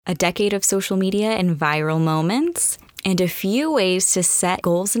a decade of social media and viral moments, and a few ways to set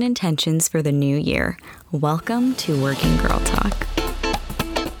goals and intentions for the new year. Welcome to Working Girl Talk.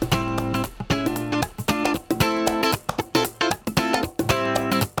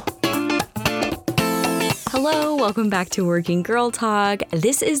 Hello, welcome back to Working Girl Talk.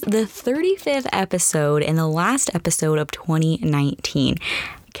 This is the 35th episode and the last episode of 2019.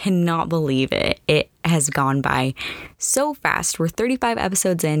 Cannot believe it. It has gone by so fast. We're 35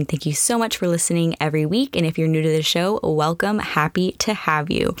 episodes in. Thank you so much for listening every week. And if you're new to the show, welcome. Happy to have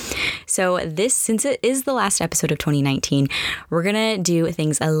you. So since it is the last episode of 2019, we're going to do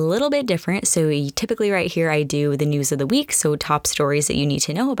things a little bit different. So typically right here, I do the news of the week. So top stories that you need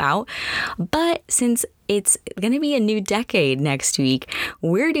to know about. But since it's going to be a new decade next week,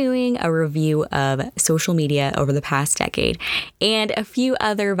 we're doing a review of social media over the past decade and a few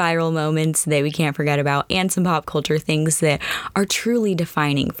other viral moments that we can't forget about and some pop culture things that are truly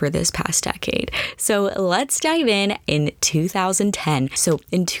defining for this past decade. So let's dive in 2010. So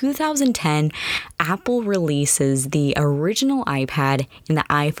in 2010, Apple releases the original iPad and the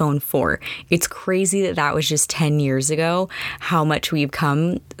iPhone 4. It's crazy that that was just 10 years ago, how much we've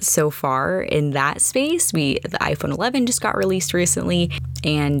come so far in that space. The iPhone 11 just got released recently,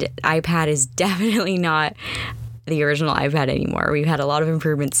 and iPad is definitely not the original iPad anymore. We've had a lot of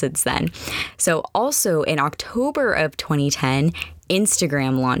improvements since then. So also in October of 2010,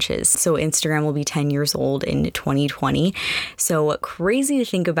 Instagram launches. So Instagram will be 10 years old in 2020. So crazy to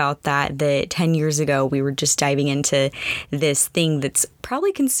think about that 10 years ago, we were just diving into this thing that's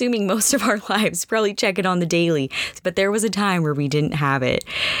probably consuming most of our lives, probably check it on the daily. But there was a time where we didn't have it.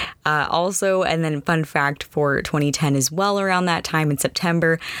 Also, and then fun fact for 2010 as well, around that time in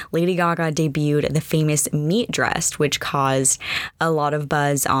September, Lady Gaga debuted the famous Meat Dress, which caused a lot of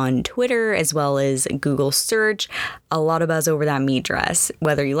buzz on Twitter as well as Google search. A lot of buzz over that meat dress.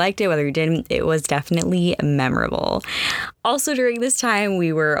 Whether you liked it, whether you didn't, it was definitely memorable. Also during this time,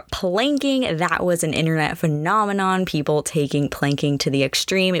 we were planking. That was an internet phenomenon. People taking planking to the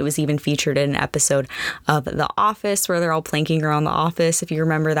extreme. It was even featured in an episode of The Office where they're all planking around the office, if you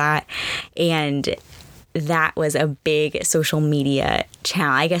remember that. And that was a big social media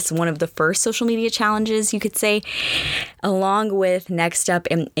challenge. I guess one of the first social media challenges, you could say, along with next up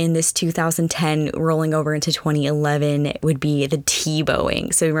in this 2010 rolling over into 2011 would be the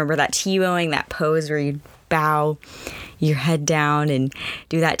T-bowing. So remember that T-bowing, that pose where you bow your head down and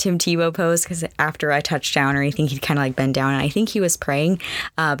do that Tim Tebow pose, because after a touchdown or anything, he'd kind of like bend down, and I think he was praying,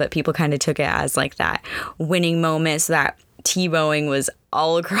 but people kind of took it as like that winning moment. So that T-bowing was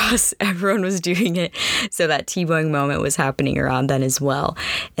all across, everyone was doing it. So that T-bowing moment was happening around then as well.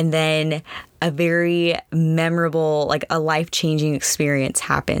 And then a very memorable, like a life-changing experience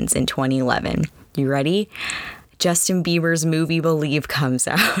happens in 2011. You ready? Justin Bieber's movie Believe comes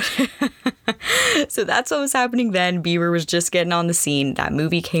out. So that's what was happening then. Bieber was just getting on the scene. That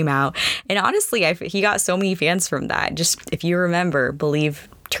movie came out. And honestly, he got so many fans from that. Just if you remember, Believe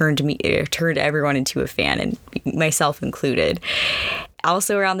turned everyone into a fan, and myself included.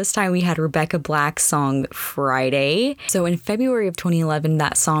 Also around this time, we had Rebecca Black's song Friday. So in February of 2011,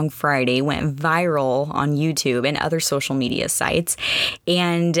 that song Friday went viral on YouTube and other social media sites.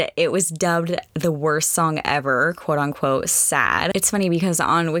 And it was dubbed the worst song ever, quote unquote, sad. It's funny because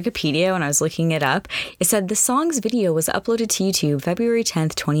on Wikipedia, when I was looking it up, it said the song's video was uploaded to YouTube February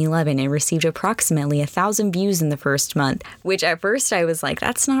 10th, 2011 and received approximately 1,000 views in the first month, which at first I was like,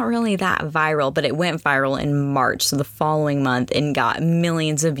 that's not really that viral, but it went viral in March, so the following month, and got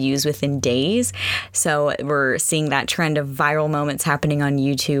millions of views within days. So we're seeing that trend of viral moments happening on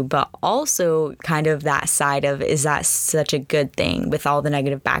YouTube, but also kind of that side of, is that such a good thing with all the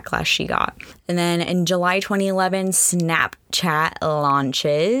negative backlash she got? And then in July 2011, Snapchat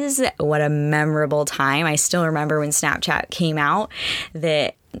launches. What a memorable time. I still remember when Snapchat came out,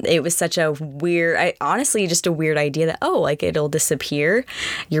 that it was such a weird, honestly, just a weird idea that, like it'll disappear.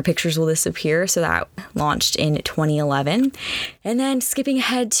 Your pictures will disappear. So that launched in 2011. And then skipping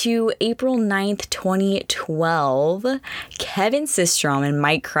ahead to April 9th, 2012, Kevin Systrom and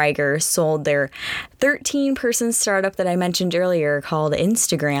Mike Krieger sold their 13-person startup that I mentioned earlier called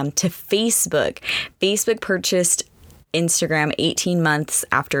Instagram to Facebook. Facebook purchased Instagram 18 months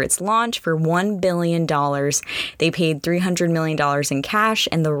after its launch for $1 billion. They paid $300 million in cash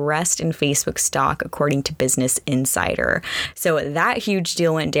and the rest in Facebook stock, according to Business Insider. So that huge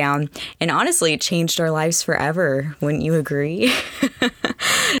deal went down, and honestly, it changed our lives forever. Wouldn't you agree?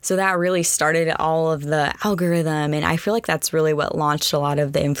 So that really started all of the algorithm, and I feel like that's really what launched a lot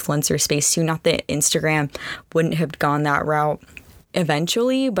of the influencer space too. Not that Instagram wouldn't have gone that route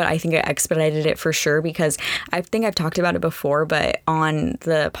eventually, but I think I expedited it for sure because I think I've talked about it before, but on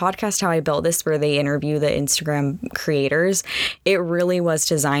the podcast How I Built This, where they interview the Instagram creators, it really was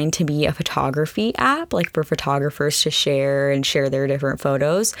designed to be a photography app, like for photographers to share their different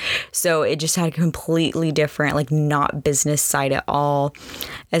photos. So it just had a completely different, like not business side at all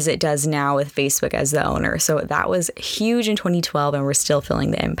as it does now with Facebook as the owner. So that was huge in 2012, and we're still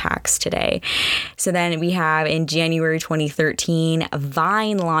feeling the impacts today. So then we have in January 2013,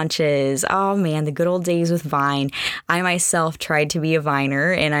 Vine launches. Oh man, the good old days with Vine. I myself tried to be a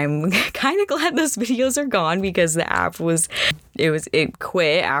Viner, and I'm kind of glad those videos are gone because the app it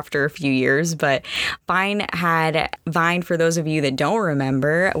quit after a few years. But Vine, for those of you that don't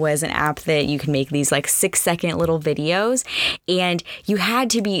remember, was an app that you can make these like 6-second little videos, and you had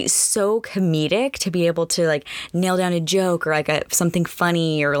to be so comedic to be able to like nail down a joke or like something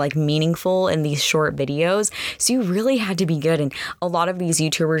funny or like meaningful in these short videos. So you really had to be good. And a lot of these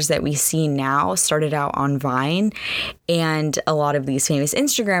YouTubers that we see now started out on Vine, and a lot of these famous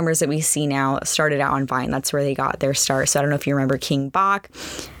Instagrammers that we see now started out on Vine. That's where they got their start. So I don't know if you remember King Bach,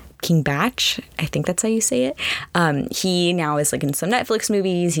 I think that's how you say it. He now is like in some Netflix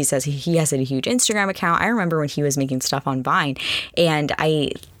movies. He says he has a huge Instagram account. I remember when he was making stuff on Vine, and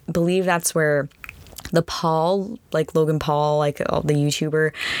I believe that's where Logan Paul, like the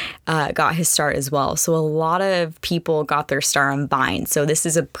YouTuber, got his start as well. So a lot of people got their start on Vine. So this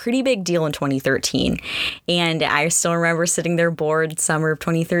is a pretty big deal in 2013. And I still remember sitting there bored summer of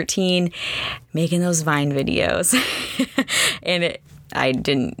 2013, making those Vine videos. And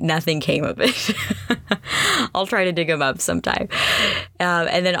nothing came of it. I'll try to dig them up sometime.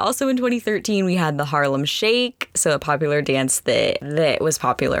 And then also in 2013, we had the Harlem Shake, so a popular dance that was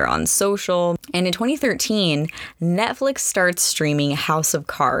popular on social. And in 2013, Netflix starts streaming House of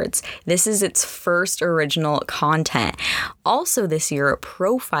Cards. This is its first original content. Also this year,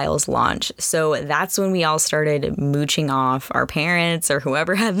 Profiles launched. So that's when we all started mooching off our parents or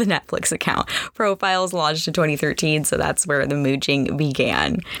whoever had the Netflix account. Profiles launched in 2013, so that's where the mooching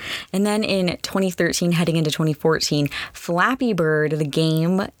began. And then in 2013, heading into 2014, Flappy Bird, the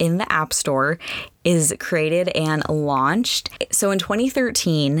game in the App Store, is created and launched. So in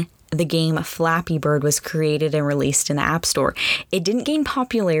 2013, the game Flappy Bird was created and released in the App Store. It didn't gain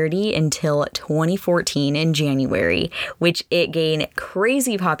popularity until 2014 in January, which it gained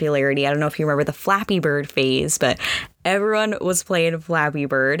crazy popularity. I don't know if you remember the Flappy Bird phase, but everyone was playing Flappy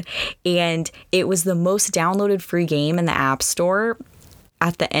Bird, and it was the most downloaded free game in the App Store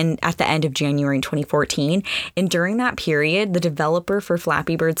at the end of January in 2014. And during that period, the developer for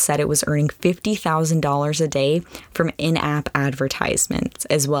Flappy Bird said it was earning $50,000 a day from in-app advertisements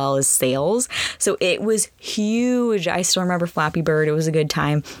as well as sales. So it was huge. I still remember Flappy Bird. It was a good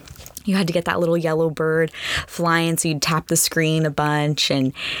time. You had to get that little yellow bird flying, so you'd tap the screen a bunch,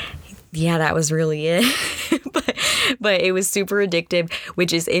 and yeah, that was really it. But it was super addictive,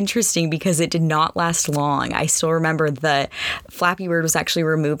 which is interesting because it did not last long. I still remember the Flappy Bird was actually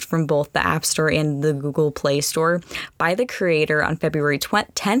removed from both the App Store and the Google Play Store by the creator on February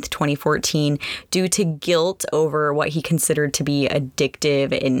 10th, 2014, due to guilt over what he considered to be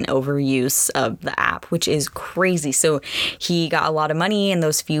addictive and overuse of the app, which is crazy. So he got a lot of money in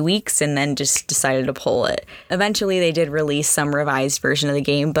those few weeks and then just decided to pull it. Eventually, they did release some revised version of the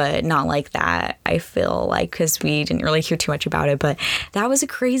game, but not like that, I feel like, because we didn't really hear too much about it. But that was a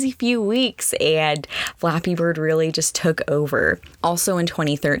crazy few weeks, and Flappy Bird really just took over. Also in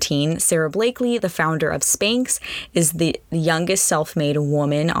 2013, Sarah Blakely, the founder of Spanx, is the youngest self-made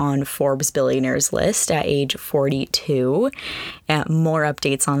woman on Forbes Billionaires list at age 42. More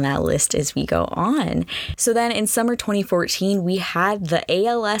updates on that list as we go on. So then in summer 2014, we had the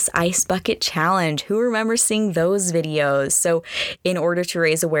ALS Ice Bucket Challenge. Who remembers seeing those videos? So in order to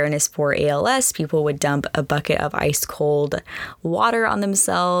raise awareness for ALS, people would dump a bucket of ice cold water on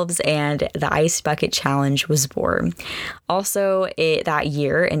themselves, and the Ice Bucket Challenge was born. Also, that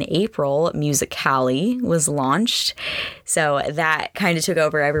year in April, Musical.ly was launched. So that kind of took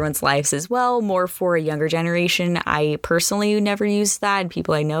over everyone's lives as well, more for a younger generation. I personally never used that, and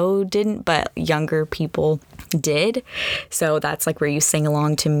people I know didn't, but younger people did. So that's like where you sing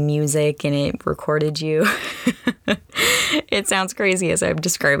along to music and it recorded you. It sounds crazy as I'm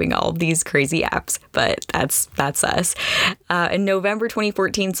describing all of these crazy apps, but that's That's us. In November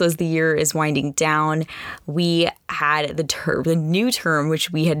 2014, so as the year is winding down, we had the new term,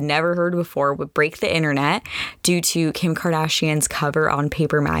 which we had never heard before, would break the internet due to Kim Kardashian's cover on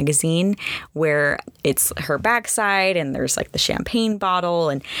Paper Magazine, where it's her backside and there's like the champagne bottle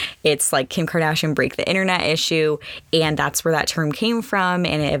and it's like Kim Kardashian break the internet issue. And that's where that term came from.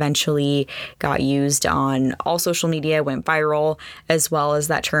 And it eventually got used on all social media, went viral, as well as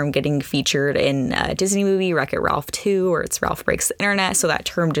that term getting featured in a Disney movie, Wreck-It Ralph 2, where it's Ralph breaks the internet. So that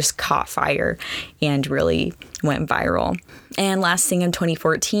term just caught fire and really went viral. And last thing in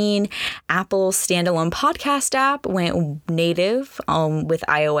 2014, Apple's standalone podcast app went native with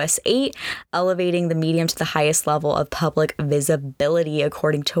iOS 8, elevating the medium to the highest level of public visibility,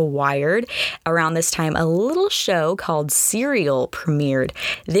 according to Wired. Around this time, a little show called Serial premiered.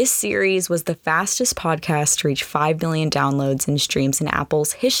 This series was the fastest podcast to reach 5 billion downloads and streams in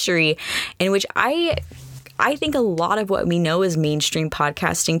Apple's history, in which I think a lot of what we know as mainstream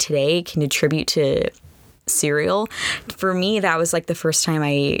podcasting today can attribute to Serial. For me, that was like the first time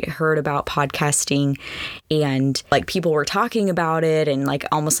I heard about podcasting, and like people were talking about it and like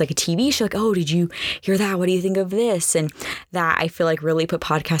almost like a TV show, like, oh, did you hear that? What do you think of this? And that I feel like really put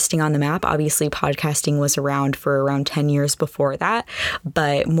podcasting on the map. Obviously, podcasting was around for around 10 years before that,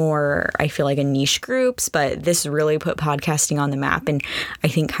 but more, I feel like, in niche groups. But this really put podcasting on the map and I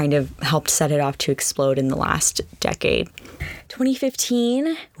think kind of helped set it off to explode in the last decade.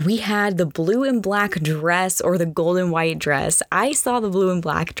 2015, we had the blue and black dress, or the gold and white dress. I saw the blue and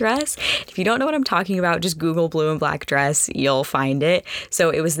black dress. If you don't know what I'm talking about, just Google blue and black dress, you'll find it.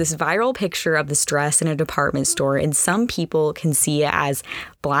 So it was this viral picture of this dress in a department store, and some people can see it as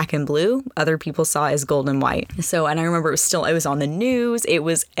black and blue. Other people saw it as gold and white. So, and I remember it was on the news. It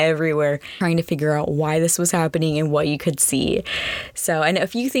was everywhere, trying to figure out why this was happening and what you could see. So, and a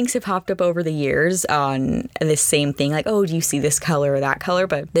few things have popped up over the years on this same thing, like, oh, do you see this color or that color?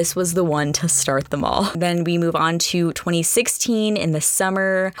 But this was the one to start them all. Then we move on to 2016 in the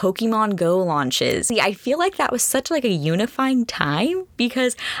summer, Pokemon Go launches. See, I feel like that was such like a unifying time,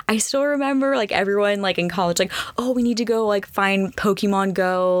 because I still remember like everyone like in college, like, oh, we need to go like find Pokemon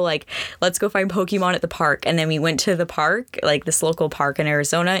Go. Like, let's go find Pokemon at the park. And then we went to the park, like this local park in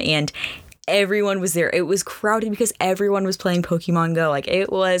Arizona, and everyone was there. It was crowded because everyone was playing Pokemon Go. Like,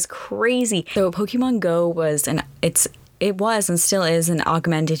 it was crazy. So Pokemon Go was it was and still is an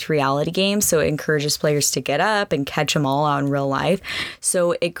augmented reality game, so it encourages players to get up and catch them all out in real life.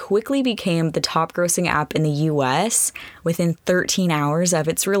 So it quickly became the top grossing app in the US within 13 hours of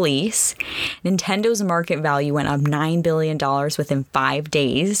its release. Nintendo's market value went up $9 billion within 5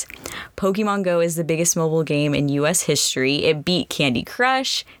 days. Pokemon Go is the biggest mobile game in US history. It beat Candy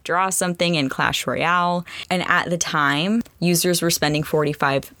Crush, Draw Something, and Clash Royale. And at the time, users were spending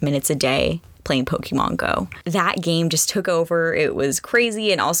 45 minutes a day playing Pokemon Go. That game just took over. It was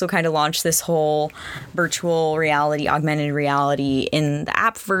crazy, and also kind of launched this whole virtual reality, augmented reality in the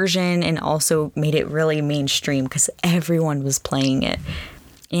app version, and also made it really mainstream because everyone was playing it.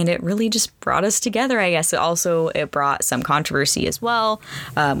 And it really just brought us together, I guess. It brought some controversy as well,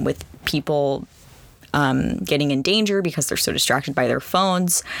 with people getting in danger because they're so distracted by their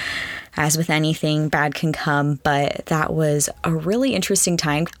phones. As with anything, bad can come, but that was a really interesting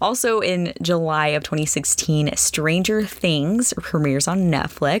time. Also in July of 2016, Stranger Things premieres on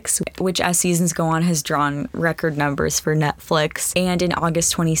Netflix, which as seasons go on has drawn record numbers for Netflix. And in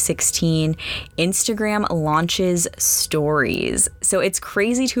August 2016, Instagram launches Stories. So it's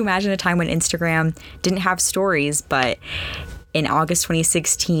crazy to imagine a time when Instagram didn't have stories, but in August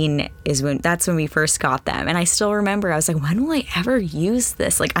 2016 that's when we first got them. And I still remember, I was like, when will I ever use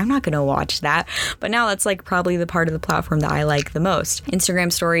this? Like, I'm not going to watch that. But now that's like probably the part of the platform that I like the most.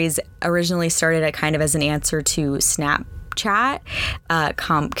 Instagram Stories originally started kind of as an answer to Snapchat,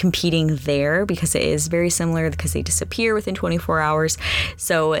 competing there because it is very similar because they disappear within 24 hours.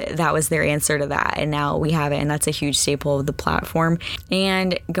 So that was their answer to that. And now we have it, and that's a huge staple of the platform.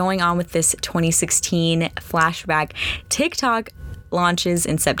 And going on with this 2016 flashback, TikTok launches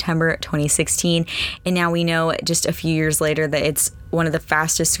in September 2016. And now we know just a few years later that it's one of the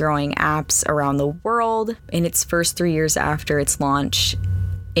fastest growing apps around the world. In its first 3 years after its launch,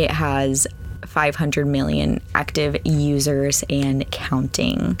 it has 500 million active users and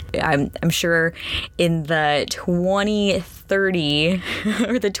counting. I'm sure in the 2030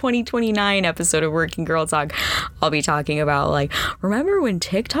 or the 2029 episode of Working Girl Talk, I'll be talking about like, remember when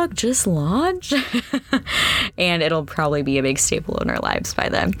TikTok just launched? And it'll probably be a big staple in our lives by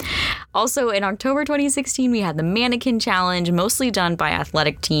then. Also in October 2016, we had the Mannequin Challenge, mostly done by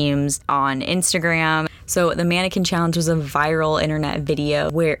athletic teams on Instagram. So the mannequin challenge was a viral internet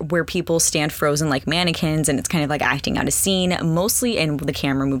video where people stand frozen like mannequins, and it's kind of like acting out a scene mostly, and the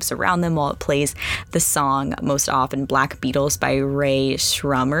camera moves around them while it plays the song, most often Black Beatles by Ray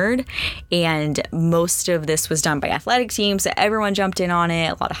Shremmerd. And most of this was done by athletic teams, so everyone jumped in on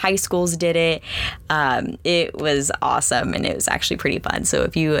it. A lot of high schools did it. It was awesome, and it was actually pretty fun. So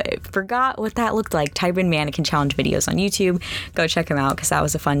if you forgot what that looked like, type in mannequin challenge videos on YouTube. Go check them out because that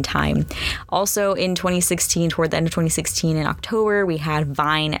was a fun time. Also in 2016, toward the end of 2016 in October, we had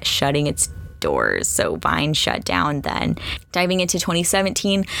Vine shutting its doors. So Vine shut down then. Diving into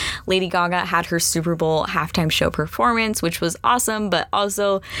 2017, Lady Gaga had her Super Bowl halftime show performance, which was awesome, but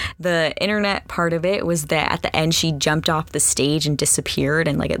also the internet part of it was that at the end she jumped off the stage and disappeared,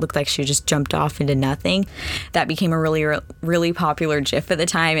 and like it looked like she just jumped off into nothing. That became a really popular GIF at the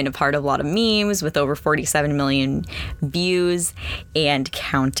time and a part of a lot of memes with over 47 million views and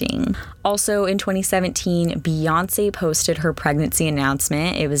counting. Also in 2017, Beyonce posted her pregnancy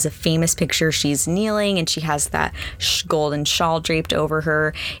announcement. It was a famous picture. She's kneeling and she has that golden shawl draped over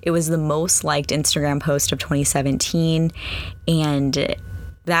her. It was the most liked Instagram post of 2017, and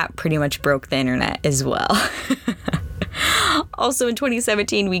that pretty much broke the internet as well. Also in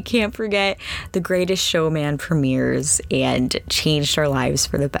 2017, we can't forget The Greatest Showman premieres and changed our lives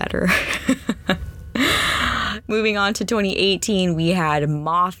for the better. Moving on to 2018, we had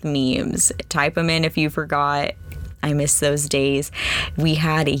moth memes. Type them in if you forgot. I miss those days. We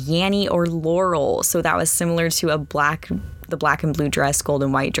had Yanny or Laurel. So that was similar to the black and blue dress, gold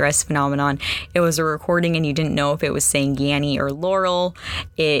and white dress phenomenon. It was a recording and you didn't know if it was saying Yanny or Laurel.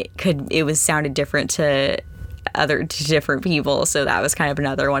 It sounded different to different people, so that was kind of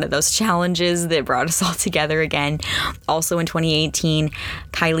another one of those challenges that brought us all together again. Also in 2018,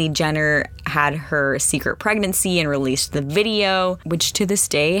 Kylie Jenner had her secret pregnancy and released the video, which to this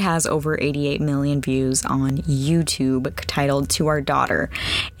day has over 88 million views on YouTube, titled To Our Daughter.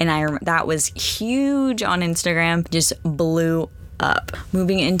 And that was huge on Instagram, just blew up.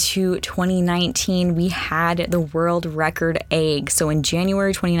 Moving into 2019, we had the world record egg. So in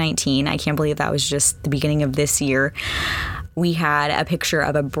January 2019, I can't believe that was just the beginning of this year, we had a picture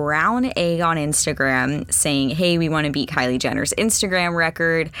of a brown egg on Instagram saying, hey, we want to beat Kylie Jenner's Instagram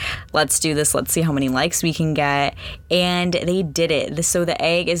record. Let's do this. Let's see how many likes we can get. And they did it. So the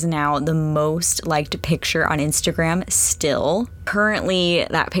egg is now the most liked picture on Instagram still. Currently,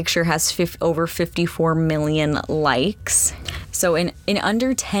 that picture has over 54 million likes. So in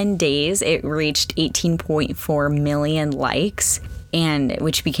under 10 days, it reached 18.4 million likes, and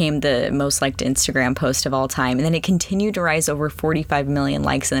which became the most liked Instagram post of all time. And then it continued to rise over 45 million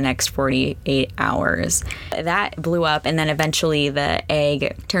likes in the next 48 hours. That blew up, and then eventually the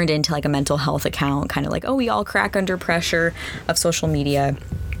egg turned into like a mental health account, kind of like, oh, we all crack under pressure of social media,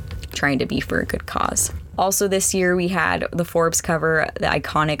 trying to be for a good cause. Also this year, we had the Forbes cover, the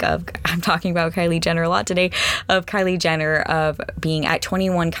iconic of, I'm talking about Kylie Jenner a lot today, of Kylie Jenner, of being at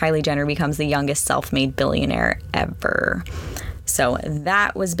 21, Kylie Jenner becomes the youngest self-made billionaire ever. So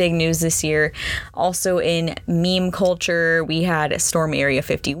that was big news this year. Also in meme culture, we had Storm Area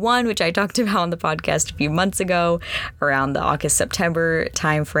 51, which I talked about on the podcast a few months ago, around the August-September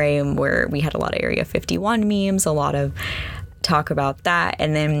timeframe, where we had a lot of Area 51 memes, a lot of talk about that.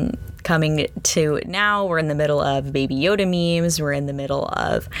 And then coming to now, we're in the middle of Baby Yoda memes. We're in the middle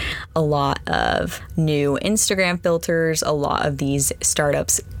of a lot of new Instagram filters. A lot of these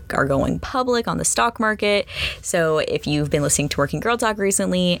startups are going public on the stock market. So if you've been listening to Working Girl Talk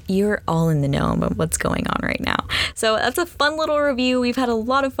recently, you're all in the know about what's going on right now. So that's a fun little review. We've had a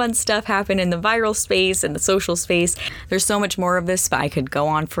lot of fun stuff happen in the viral space and the social space. There's so much more of this, but I could go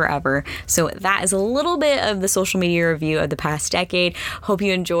on forever. So that is a little bit of the social media review of the past decade. Hope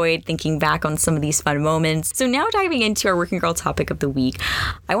you enjoyed thinking back on some of these fun moments. So now diving into our Working Girl topic of the week,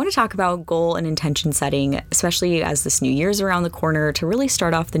 I want to talk about goal and intention setting, especially as this new year's around the corner, to really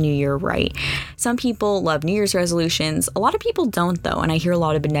start off the new year right. Some people love New Year's resolutions. A lot of people don't, though, and I hear a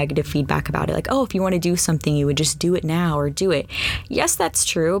lot of negative feedback about it. Like, oh, if you want to do something, you would just do it now or do it. Yes, that's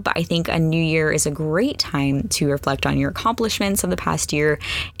true, but I think a new year is a great time to reflect on your accomplishments of the past year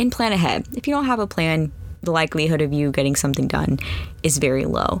and plan ahead. If you don't have a plan, the likelihood of you getting something done is very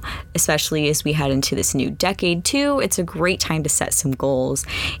low, especially as we head into this new decade too. It's a great time to set some goals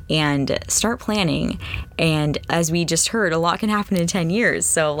and start planning. And as we just heard, a lot can happen in 10 years.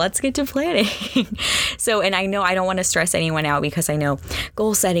 So let's get to planning. And I know I don't want to stress anyone out, because I know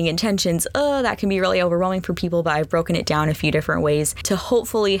goal setting, intentions, that can be really overwhelming for people, but I've broken it down a few different ways to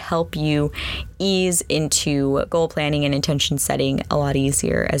hopefully help you ease into goal planning and intention setting a lot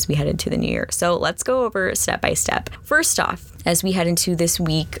easier as we head into the new year. So let's go over step by step. First off, as we head into this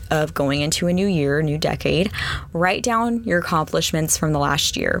week of going into a new year, new decade, write down your accomplishments from the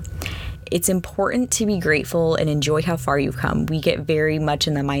last year. It's important to be grateful and enjoy how far you've come. We get very much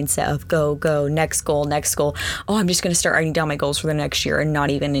in the mindset of go, next goal. Oh, I'm just going to start writing down my goals for the next year and not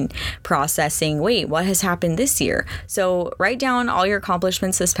even in processing, wait, what has happened this year? So write down all your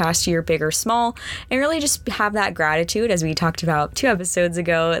accomplishments this past year, big or small, and really just have that gratitude. As we talked about 2 episodes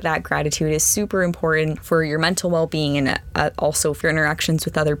ago, that gratitude is super important for your mental well-being and also for your interactions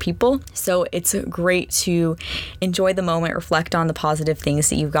with other people. So it's great to enjoy the moment, reflect on the positive things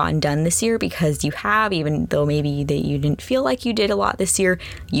that you've gotten done this year, because you have, even though maybe that you didn't feel like you did a lot this year,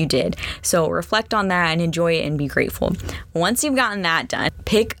 you did. So reflect on that and enjoy it and be grateful. Once you've gotten that done,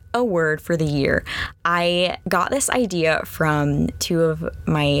 pick a word for the year. I got this idea from 2 of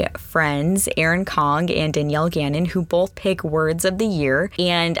my friends, Erin Kong and Danielle Gannon, who both pick words of the year.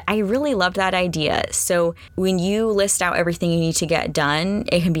 And I really loved that idea. So when you list out everything you need to get done,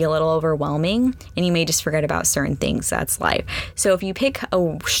 it can be a little overwhelming and you may just forget about certain things. That's life. So if you pick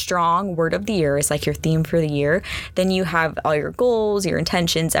a strong word of the year as like your theme for the year, then you have all your goals, your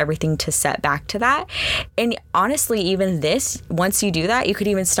intentions, everything to set back to that. And honestly, even this, once you do that, you could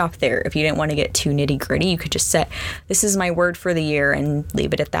even stop there. If you didn't want to get too nitty gritty, you could just set, this is my word for the year, and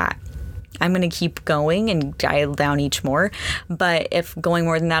leave it at that. I'm going to keep going and dial down each more. But if going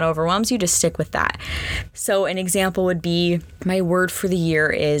more than that overwhelms you, just stick with that. So an example would be, my word for the year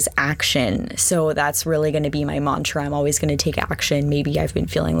is action. So that's really going to be my mantra. I'm always going to take action. Maybe I've been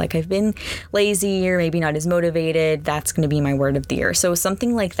feeling like I've been lazy or maybe not as motivated. That's going to be my word of the year. So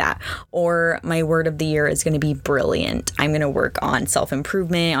something like that. Or my word of the year is going to be brilliant. I'm going to work on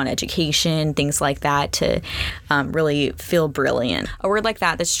self-improvement, on education, things like that to really feel brilliant. A word like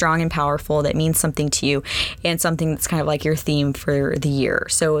that that's strong and powerful, that means something to you, and something that's kind of like your theme for the year.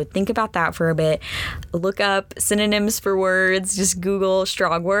 So think about that for a bit. Look up synonyms for words. Just Google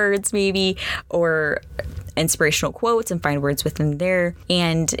strong words maybe, or inspirational quotes, and find words within there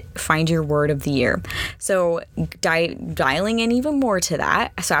and find your word of the year. So dialing in even more to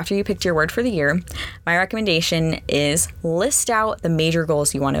that. So after you picked your word for the year, my recommendation is list out the major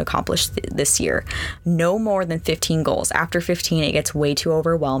goals you want to accomplish this year. No more than 15 goals. After 15, it gets way too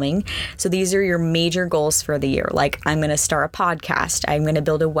overwhelming. So these are your major goals for the year. Like, I'm going to start a podcast. I'm going to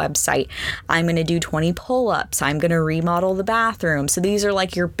build a website. I'm going to do 20 pull-ups. I'm going to remodel the bathroom. So these are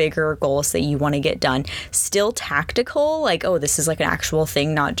like your bigger goals that you want to get done. Still tactical, like, oh, this is like an actual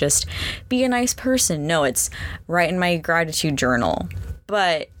thing, not just be a nice person. No, it's write in my gratitude journal.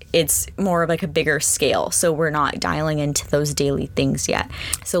 But it's more of like a bigger scale. So we're not dialing into those daily things yet.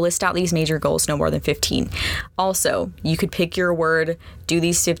 So list out these major goals, no more than 15. Also, you could pick your word, do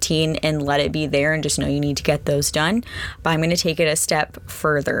these 15 and let it be there and just know you need to get those done. But I'm going to take it a step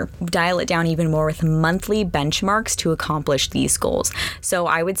further. Dial it down even more with monthly benchmarks to accomplish these goals. So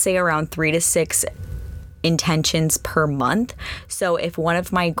I would say around 3 to 6 intentions per month. So if one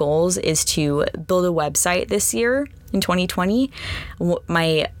of my goals is to build a website this year in 2020,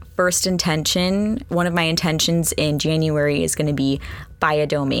 my first intention, one of my intentions in January is going to be buy a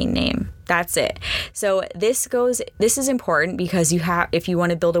domain name. That's it. So this is important because if you want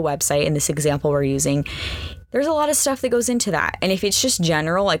to build a website, in this example we're using, there's a lot of stuff that goes into that. And if it's just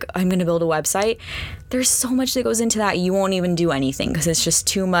general, like I'm going to build a website, there's so much that goes into that. You won't even do anything because it's just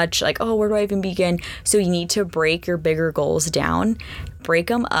too much. Like, oh, where do I even begin? So you need to break your bigger goals down, break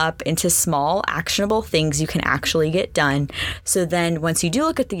them up into small, actionable things you can actually get done. So then once you do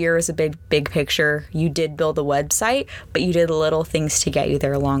look at the year as a big picture, you did build a website, but you did little things to get you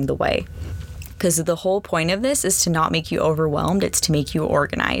there along the way. Because the whole point of this is to not make you overwhelmed. It's to make you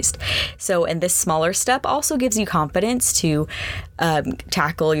organized. So, and this smaller step also gives you confidence to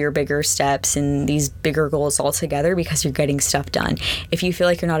tackle your bigger steps and these bigger goals altogether because you're getting stuff done. If you feel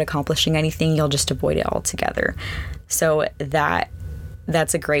like you're not accomplishing anything, you'll just avoid it altogether. So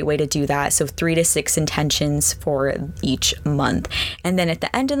that's a great way to do that. So 3 to 6 intentions for each month. And then at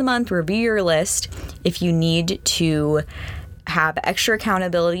the end of the month, review your list. If you need to have extra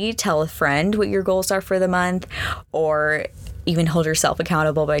accountability, tell a friend what your goals are for the month, or even hold yourself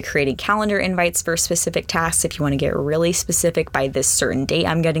accountable by creating calendar invites for specific tasks if you want to get really specific. By this certain date,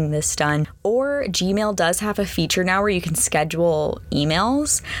 I'm getting this done. Or Gmail does have a feature now where you can schedule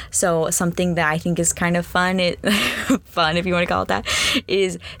emails. So something that I think is kind of fun if you want to call it that,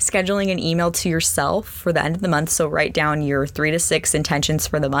 is scheduling an email to yourself for the end of the month. So write down your 3 to 6 intentions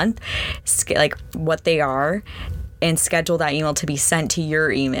for the month, like what they are, and schedule that email to be sent to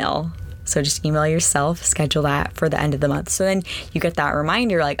your email. So just email yourself, schedule that for the end of the month. So then you get that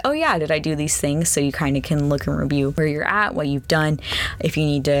reminder like, oh yeah, did I do these things? So you kind of can look and review where you're at, what you've done, if you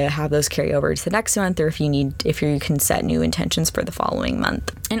need to have those carry over to the next month, or if you can set new intentions for the following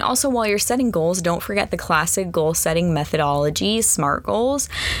month. And also, while you're setting goals, don't forget the classic goal setting methodology, SMART goals.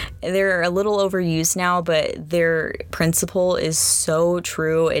 They're a little overused now, but their principle is so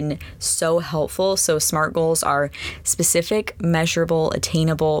true and so helpful. So SMART goals are specific, measurable,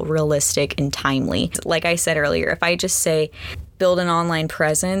 attainable, realistic, and timely. Like I said earlier, if I just say build an online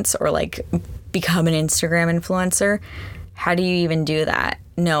presence or like become an Instagram influencer, how do you even do that?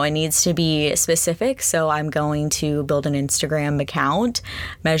 No, it needs to be specific. So I'm going to build an Instagram account.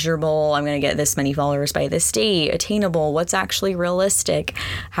 Measurable, I'm going to get this many followers by this date. Attainable, what's actually realistic?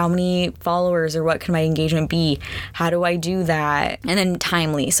 How many followers or what can my engagement be? How do I do that? And then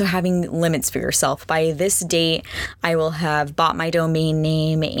timely. So having limits for yourself. By this date, I will have bought my domain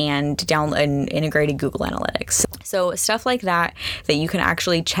name and download and integrated Google Analytics. So stuff like that you can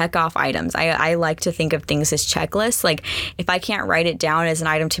actually check off items. I like to think of things as checklists. Like if I can't write it down as an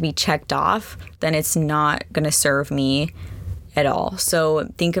item to be checked off, then it's not going to serve me at all. So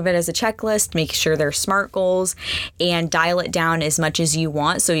think of it as a checklist, make sure they're SMART goals, and dial it down as much as you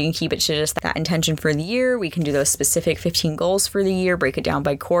want. So you can keep it to just that intention for the year. We can do those specific 15 goals for the year, break it down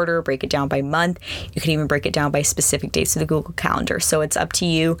by quarter, break it down by month. You can even break it down by specific dates of the Google Calendar. So it's up to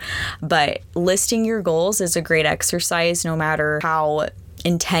you. But listing your goals is a great exercise, no matter how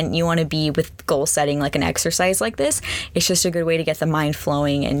intent you want to be with goal setting, like an exercise like this. It's just a good way to get the mind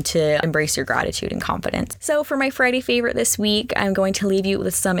flowing and to embrace your gratitude and confidence. So for my Friday favorite this week, I'm going to leave you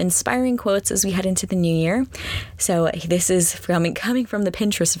with some inspiring quotes as we head into the new year. So this is coming from the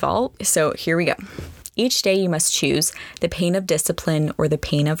Pinterest vault. So here we go. Each day you must choose the pain of discipline or the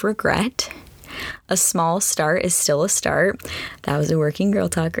pain of regret. A small start is still a start. That was a Working Girl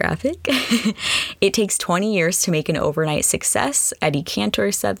Talk graphic. It takes 20 years to make an overnight success. Eddie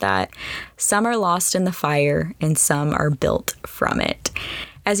Cantor said that. Some are lost in the fire and some are built from it.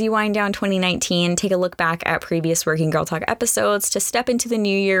 As you wind down 2019, take a look back at previous Working Girl Talk episodes to step into the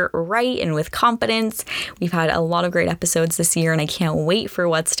new year right and with confidence. We've had a lot of great episodes this year, and I can't wait for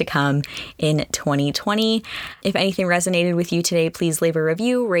what's to come in 2020. If anything resonated with you today, please leave a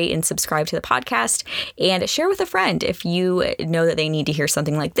review, rate, and subscribe to the podcast, and share with a friend if you know that they need to hear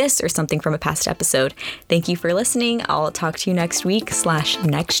something like this or something from a past episode. Thank you for listening. I'll talk to you next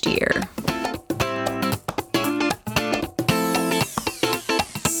week/next year.